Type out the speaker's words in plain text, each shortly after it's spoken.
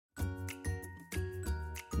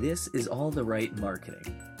This is All the Right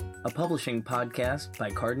Marketing, a publishing podcast by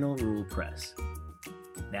Cardinal Rule Press.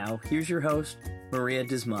 Now, here's your host, Maria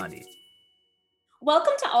Dismonti.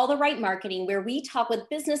 Welcome to All the Right Marketing, where we talk with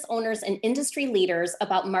business owners and industry leaders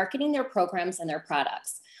about marketing their programs and their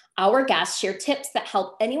products. Our guests share tips that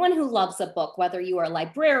help anyone who loves a book, whether you are a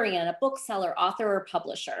librarian, a bookseller, author, or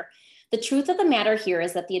publisher. The truth of the matter here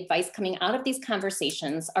is that the advice coming out of these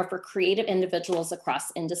conversations are for creative individuals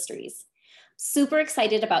across industries. Super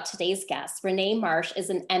excited about today's guest. Renee Marsh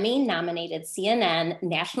is an Emmy-nominated CNN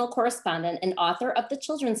national correspondent and author of the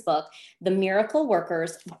children's book, The Miracle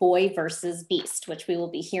Workers, Boy vs. Beast, which we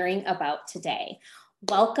will be hearing about today.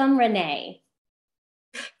 Welcome, Renee.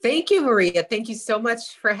 Thank you, Maria. Thank you so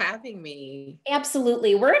much for having me.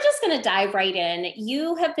 Absolutely. We're just going to dive right in.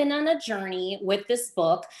 You have been on a journey with this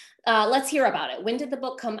book. Let's hear about it. When did the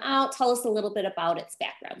book come out? Tell us a little bit about its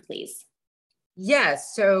background, please.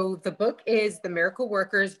 Yes, so the book is The Miracle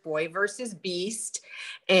Workers, Boy vs. Beast.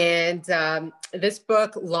 And this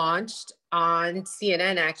book launched on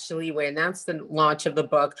CNN, actually. We announced the launch of the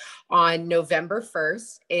book on November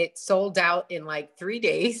 1st. It sold out in like 3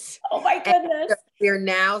 days. Oh my goodness. We're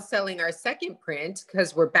now selling our second print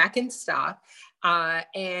because we're back in stock.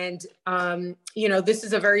 This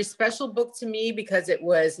is a very special book to me because it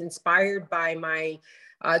was inspired by my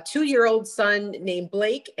 2-year-old son named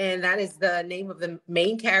Blake, and that is the name of the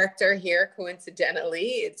main character here. Coincidentally,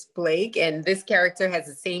 it's Blake, and this character has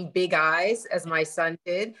the same big eyes as my son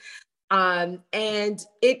did. This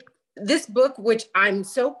book, which I'm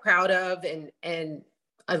so proud of, and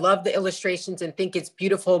I love the illustrations and think it's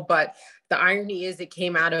beautiful, but the irony is it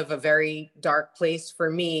came out of a very dark place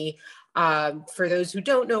for me. For those who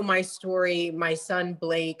don't know my story, my son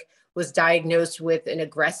Blake was diagnosed with an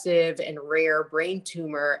aggressive and rare brain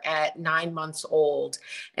tumor at 9 months old.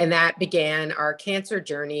 And that began our cancer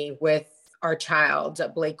journey with our child.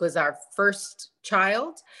 Blake was our first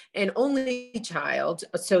child and only child.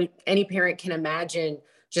 So any parent can imagine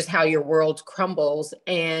just how your world crumbles.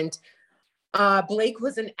 And Blake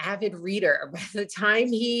was an avid reader. By the time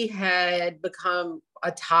he had become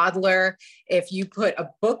a toddler, if you put a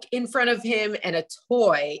book in front of him and a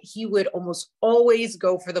toy, he would almost always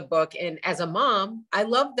go for the book. And as a mom, I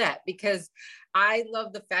love that because I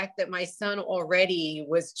love the fact that my son already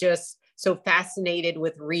was just so fascinated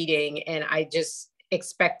with reading. And I just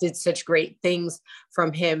expected such great things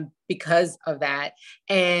from him because of that.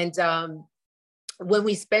 And when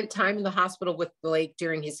we spent time in the hospital with Blake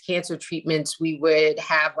during his cancer treatments, we would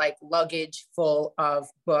have like luggage full of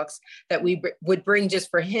books that we would bring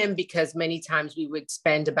just for him because many times we would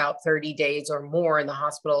spend about 30 days or more in the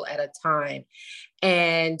hospital at a time.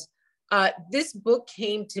 And this book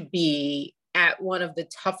came to be at one of the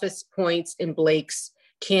toughest points in Blake's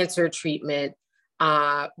cancer treatment,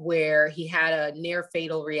 where he had a near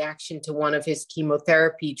fatal reaction to one of his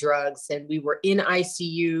chemotherapy drugs. And we were in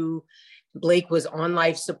ICU. Blake was on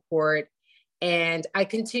life support, and I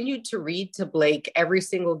continued to read to Blake every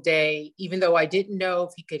single day, even though I didn't know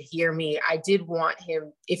if he could hear me. I did want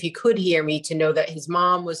him, if he could hear me, to know that his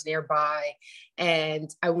mom was nearby. And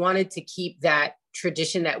I wanted to keep that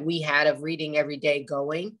tradition that we had of reading every day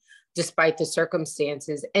going, despite the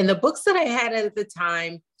circumstances. And the books that I had at the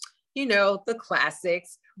time, you know, the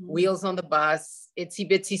classics, Wheels on the Bus, Itsy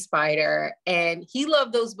Bitsy Spider. And he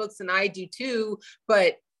loved those books, and I do too.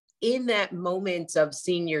 But in that moment of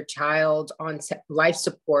seeing your child on life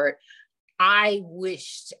support, I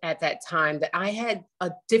wished at that time that I had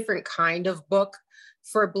a different kind of book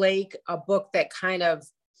for Blake, a book that kind of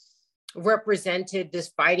represented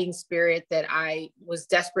this fighting spirit that I was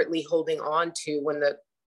desperately holding on to when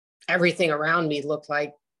everything around me looked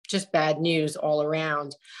like just bad news all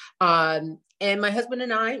around. And my husband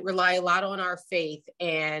and I rely a lot on our faith,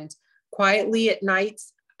 and quietly at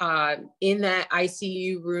nights, in that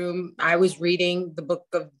ICU room, I was reading the book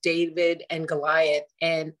of David and Goliath.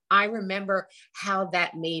 And I remember how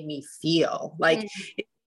that made me feel. Like,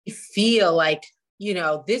 you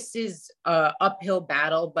know, this is an uphill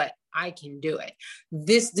battle, but I can do it.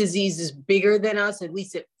 This disease is bigger than us. At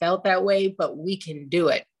least it felt that way, but we can do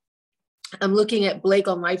it. I'm looking at Blake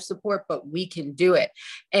on life support, but we can do it.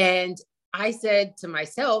 And I said to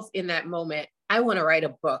myself in that moment, I want to write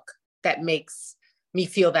a book that makes me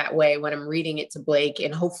feel that way when I'm reading it to Blake,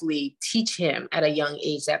 and hopefully teach him at a young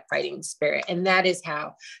age that fighting spirit. And that is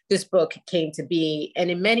how this book came to be. And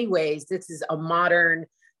in many ways, this is a modern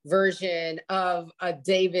version of a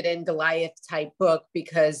David and Goliath type book,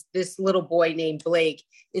 because this little boy named Blake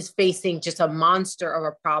is facing just a monster of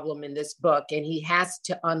a problem in this book. And he has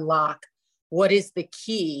to unlock what is the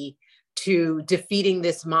key to defeating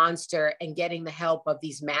this monster and getting the help of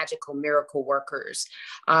these magical miracle workers.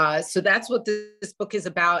 So that's what this book is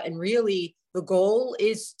about. And really, the goal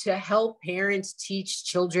is to help parents teach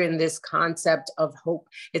children this concept of hope.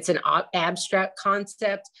 It's an abstract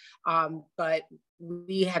concept, but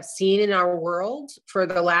we have seen in our world for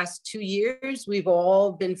the last 2 years, we've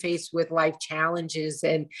all been faced with life challenges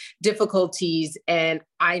and difficulties. And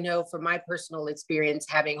I know from my personal experience,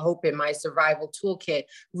 having hope in my survival toolkit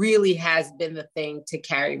really has been the thing to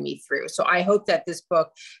carry me through. So I hope that this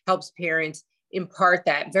book helps parents impart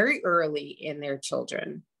that very early in their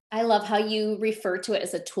children. I love how you refer to it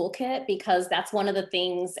as a toolkit, because that's one of the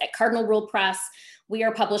things at Cardinal Rule Press. We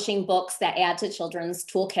are publishing books that add to children's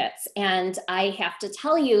toolkits. And I have to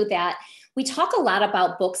tell you that we talk a lot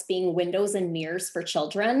about books being windows and mirrors for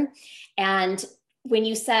children. And when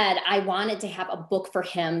you said, I wanted to have a book for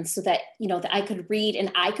him so that, that I could read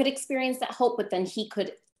and I could experience that hope, but then he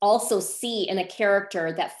could also see in a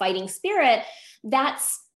character that fighting spirit,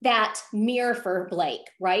 that's that mirror for Blake,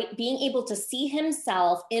 right? Being able to see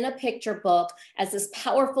himself in a picture book as this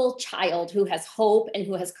powerful child who has hope and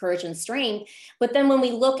who has courage and strength. But then when we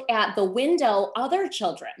look at the window, other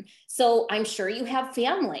children. So I'm sure you have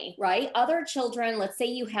family, right? Other children, let's say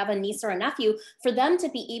you have a niece or a nephew, for them to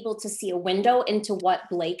be able to see a window into what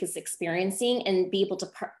Blake is experiencing and be able to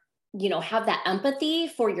have that empathy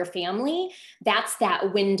for your family. That's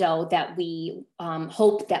that window that we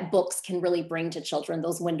hope that books can really bring to children,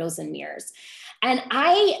 those windows and mirrors. And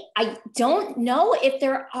I don't know if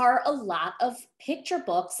there are a lot of picture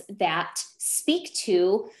books that speak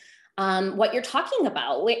to what you're talking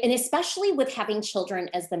about, and especially with having children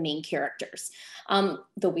as the main characters.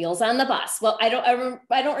 The Wheels on the Bus. Well, I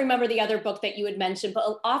don't remember the other book that you had mentioned,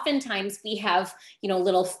 but oftentimes we have,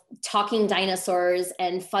 little talking dinosaurs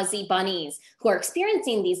and fuzzy bunnies who are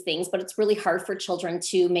experiencing these things, but it's really hard for children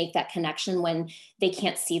to make that connection when they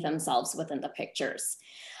can't see themselves within the pictures.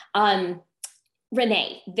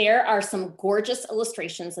 Renee, there are some gorgeous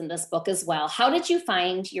illustrations in this book as well. How did you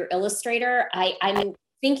find your illustrator? I'm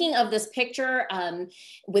thinking of this picture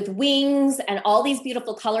with wings and all these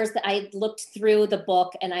beautiful colors that I looked through the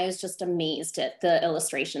book and I was just amazed at the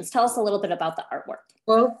illustrations. Tell us a little bit about the artwork.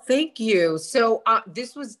 Well, thank you. So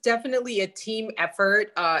this was definitely a team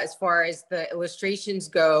effort as far as the illustrations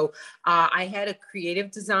go. I had a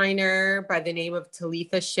creative designer by the name of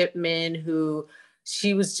Talitha Shipman, who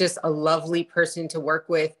she was just a lovely person to work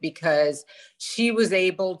with because she was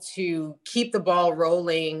able to keep the ball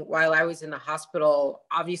rolling while I was in the hospital.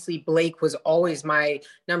 Obviously, Blake was always my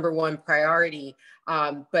number one priority,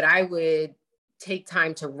 but I would take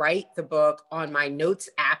time to write the book on my notes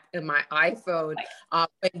app in my iPhone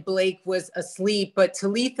when Blake was asleep. But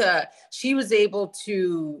Talitha, she was able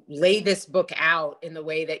to lay this book out in the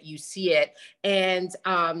way that you see it. And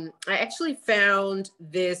I actually found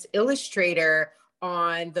this illustrator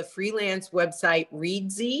on the freelance website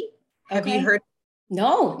Reedsy. Have you heard?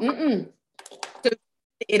 No. Mm-mm. So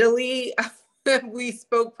Italy, we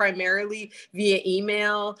spoke primarily via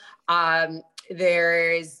email.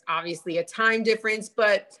 There is obviously a time difference,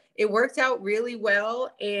 but it worked out really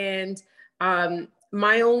well. And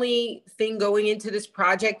my only thing going into this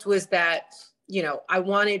project was that I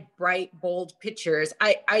wanted bright, bold pictures.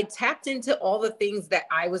 I tapped into all the things that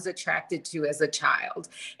I was attracted to as a child.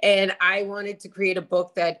 And I wanted to create a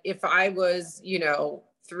book that if I was,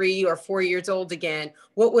 3 or 4 years old again,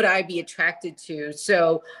 what would I be attracted to?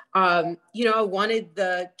 So, I wanted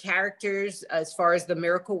the characters, as far as the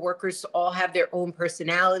miracle workers, to all have their own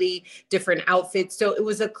personality, different outfits. So it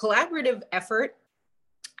was a collaborative effort.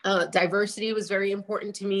 Diversity was very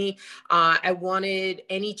important to me. I wanted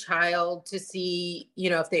any child to see,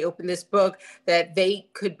 if they open this book, that they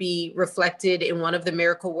could be reflected in one of the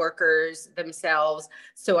miracle workers themselves.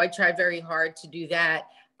 So I tried very hard to do that.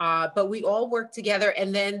 But we all worked together.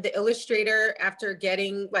 And then the illustrator, after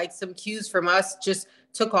getting some cues from us, just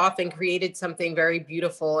took off and created something very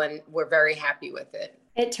beautiful. And we're very happy with it.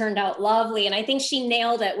 It turned out lovely. And I think she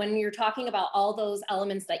nailed it when you're talking about all those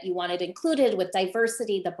elements that you wanted included with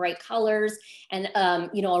diversity, the bright colors, and,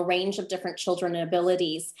 a range of different children and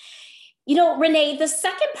abilities. Renee, the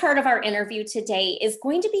second part of our interview today is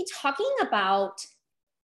going to be talking about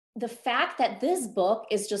the fact that this book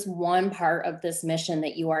is just one part of this mission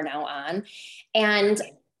that you are now on. And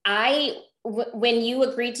when you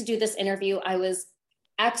agreed to do this interview, I was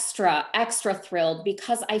extra thrilled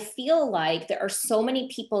because I feel like there are so many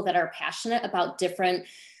people that are passionate about different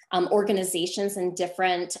organizations and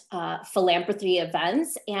different philanthropy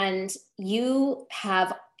events. And you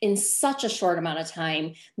have, in such a short amount of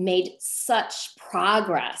time, made such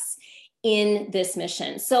progress in this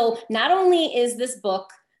mission. So not only is this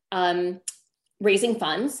book raising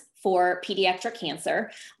funds for pediatric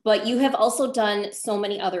cancer, but you have also done so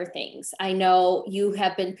many other things. I know you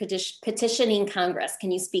have been petitioning Congress.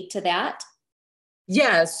 Can you speak to that?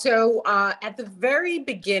 Yeah, so at the very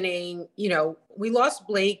beginning, we lost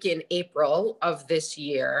Blake in April of this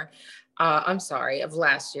year. I'm sorry, of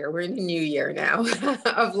last year. We're in the new year now,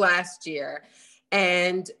 of last year.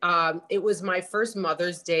 And it was my first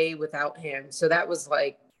Mother's Day without him. So that was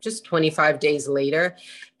like just 25 days later.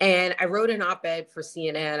 And I wrote an op-ed for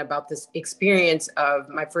CNN about this experience of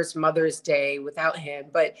my first Mother's Day without him.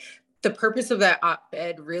 But the purpose of that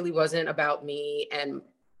op-ed really wasn't about me and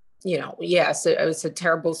yes, it was a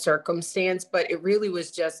terrible circumstance, but it really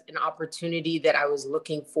was just an opportunity that I was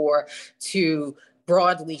looking for to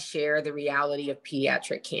broadly share the reality of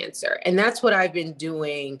pediatric cancer. And that's what I've been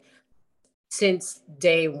doing since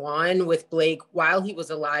day one with Blake while he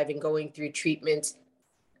was alive and going through treatments,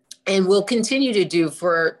 and will continue to do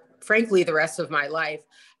for, frankly, the rest of my life,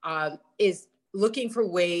 is looking for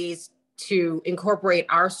ways to incorporate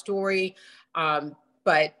our story,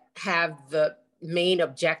 but have the main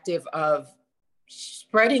objective of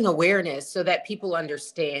spreading awareness so that people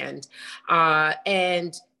understand.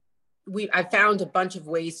 And I found a bunch of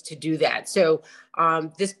ways to do that. So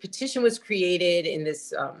this petition was created in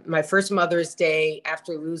this, my first Mother's Day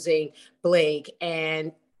after losing Blake.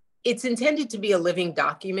 And it's intended to be a living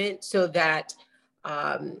document so that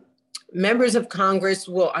members of Congress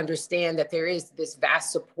will understand that there is this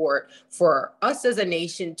vast support for us as a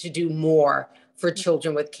nation to do more for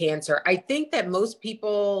children with cancer. I think that most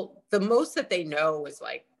people, the most that they know is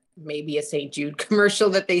like maybe a St. Jude commercial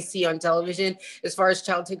that they see on television as far as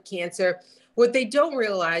childhood cancer. What they don't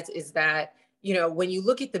realize is that, when you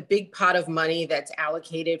look at the big pot of money that's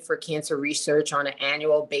allocated for cancer research on an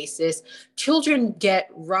annual basis,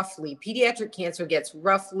 pediatric cancer gets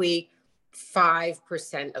roughly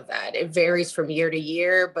 5% of that. It varies from year to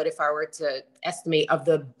year, but if I were to estimate of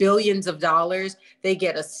the billions of dollars, they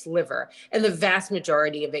get a sliver. And the vast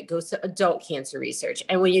majority of it goes to adult cancer research.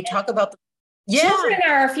 And when you talk about children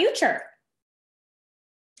are our future.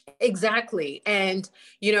 Exactly. And,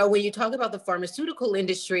 when you talk about the pharmaceutical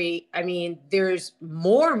industry, I mean, there's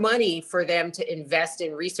more money for them to invest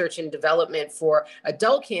in research and development for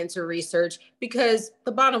adult cancer research, because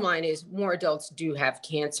the bottom line is more adults do have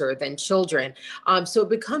cancer than children. So it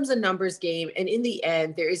becomes a numbers game. And in the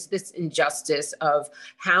end, there is this injustice of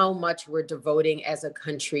how much we're devoting as a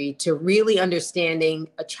country to really understanding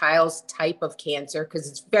a child's type of cancer, because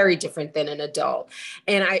it's very different than an adult.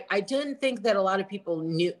 And I didn't think that a lot of people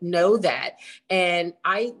know that. And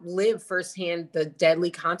I live firsthand the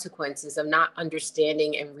deadly consequences of not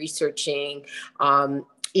understanding and researching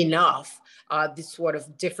enough this sort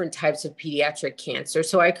of different types of pediatric cancer.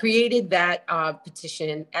 So I created that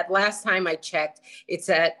petition. At last time I checked, it's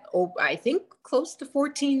at, I think, close to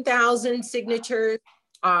 14,000 signatures.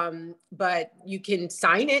 But you can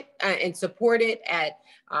sign it and support it at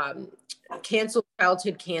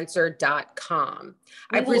cancelchildhoodcancer.com.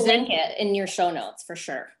 We will link it in your show notes for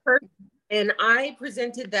sure. And I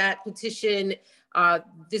presented that petition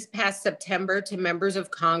this past September to members of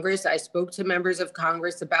Congress. I spoke to members of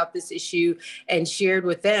Congress about this issue and shared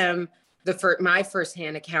with them my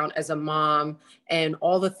firsthand account as a mom and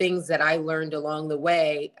all the things that I learned along the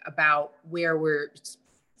way about where we're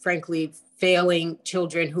frankly failing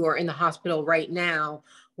children who are in the hospital right now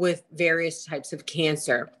with various types of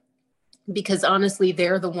cancer. Because honestly,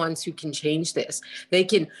 they're the ones who can change this.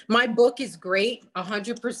 My book is great.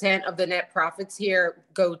 100% of the net profits here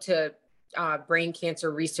go to brain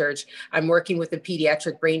cancer research. I'm working with the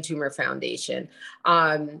Pediatric Brain Tumor Foundation.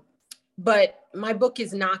 But my book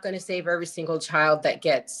is not going to save every single child that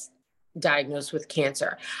gets diagnosed with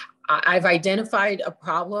cancer. I've identified a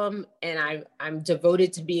problem, and I'm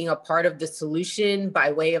devoted to being a part of the solution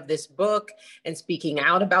by way of this book and speaking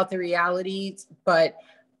out about the realities. But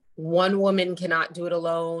one woman cannot do it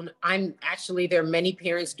alone. There are many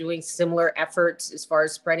parents doing similar efforts as far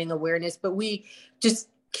as spreading awareness, but we just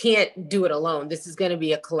can't do it alone. This is going to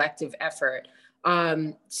be a collective effort.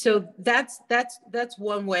 So that's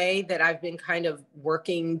one way that I've been kind of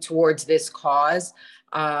working towards this cause.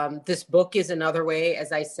 This book is another way.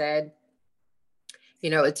 As I said,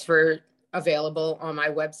 it's available on my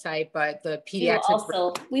website, but the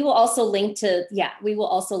pediatric. We will also link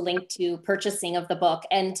to purchasing of the book.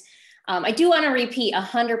 And I do want to repeat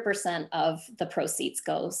 100% of the proceeds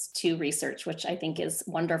goes to research, which I think is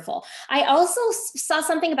wonderful. I also saw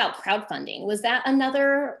something about crowdfunding. Was that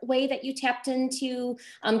another way that you tapped into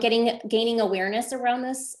gaining awareness around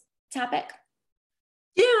this topic?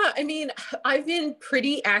 Yeah, I mean, I've been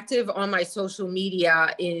pretty active on my social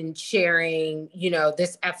media in sharing,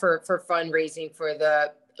 this effort for fundraising for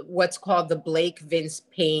the what's called the Blake Vince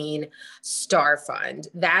Payne Star Fund.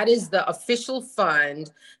 That is the official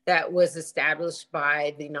fund that was established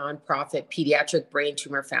by the nonprofit Pediatric Brain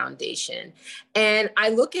Tumor Foundation. And I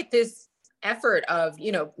look at this effort of,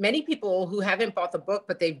 many people who haven't bought the book,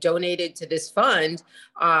 but they've donated to this fund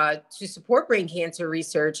to support brain cancer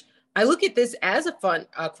research. I look at this as a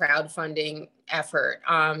crowdfunding effort.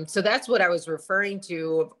 So that's what I was referring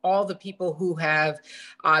to, of all the people who have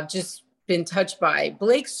just been touched by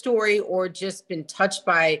Blake's story, or just been touched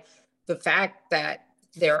by the fact that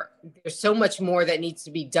there's so much more that needs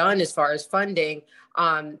to be done as far as funding.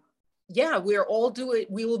 Yeah, we will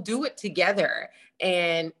do it together.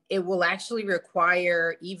 And it will actually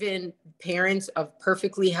require even parents of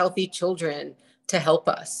perfectly healthy children to help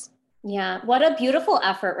us. Yeah, what a beautiful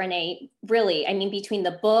effort, Renee. Really, I mean, between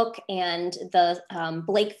the book and the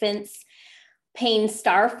Blake Vince Payne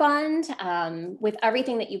Star Fund, with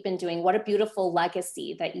everything that you've been doing, what a beautiful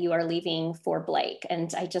legacy that you are leaving for Blake.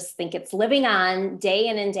 And I just think it's living on day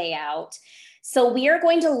in and day out. So we are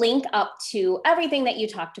going to link up to everything that you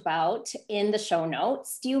talked about in the show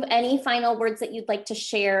notes. Do you have any final words that you'd like to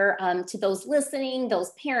share to those listening,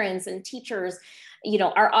 those parents and teachers?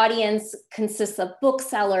 Our audience consists of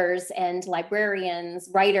booksellers and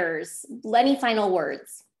librarians, writers. Any final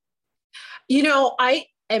words? I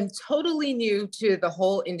am totally new to the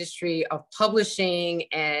whole industry of publishing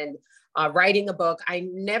and writing a book. I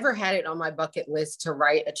never had it on my bucket list to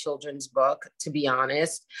write a children's book, to be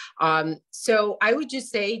honest. So I would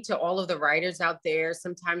just say to all of the writers out there,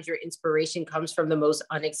 sometimes your inspiration comes from the most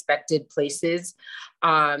unexpected places.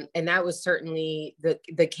 And that was certainly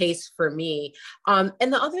the case for me. And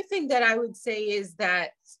the other thing that I would say is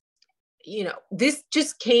that, this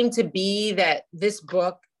just came to be, that this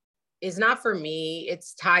book is not for me.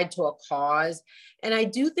 It's tied to a cause. And I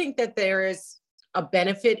do think that there is a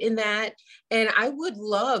benefit in that. And I would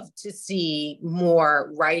love to see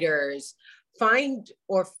more writers find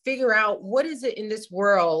or figure out what is it in this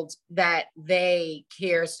world that they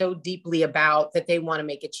care so deeply about that they want to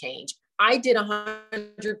make a change. I did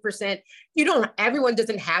 100%. Everyone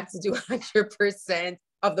doesn't have to do 100%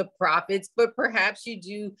 of the profits, but perhaps you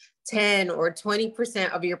do 10 or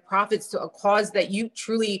 20% of your profits to a cause that you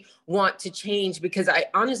truly want to change. Because I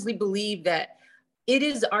honestly believe that it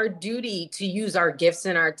is our duty to use our gifts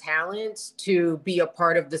and our talents to be a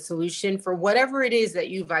part of the solution for whatever it is that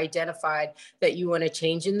you've identified that you want to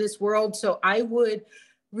change in this world. So I would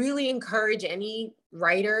really encourage any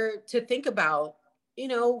writer to think about,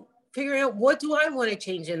 figuring out, what do I want to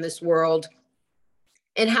change in this world?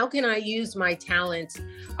 And how can I use my talents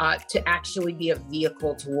to actually be a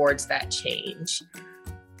vehicle towards that change?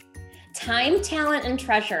 Time, talent, and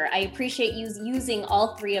treasure. I appreciate you using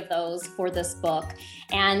all three of those for this book.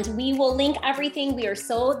 And we will link everything. We are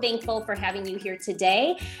so thankful for having you here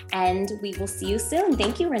today. And we will see you soon.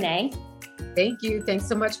 Thank you, Renee. Thank you. Thanks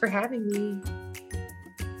so much for having me.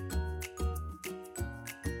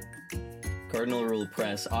 Cardinal Rule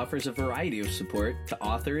Press offers a variety of support to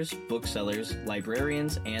authors, booksellers,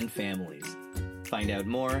 librarians, and families. Find out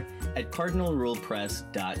more at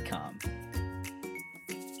cardinalrulepress.com.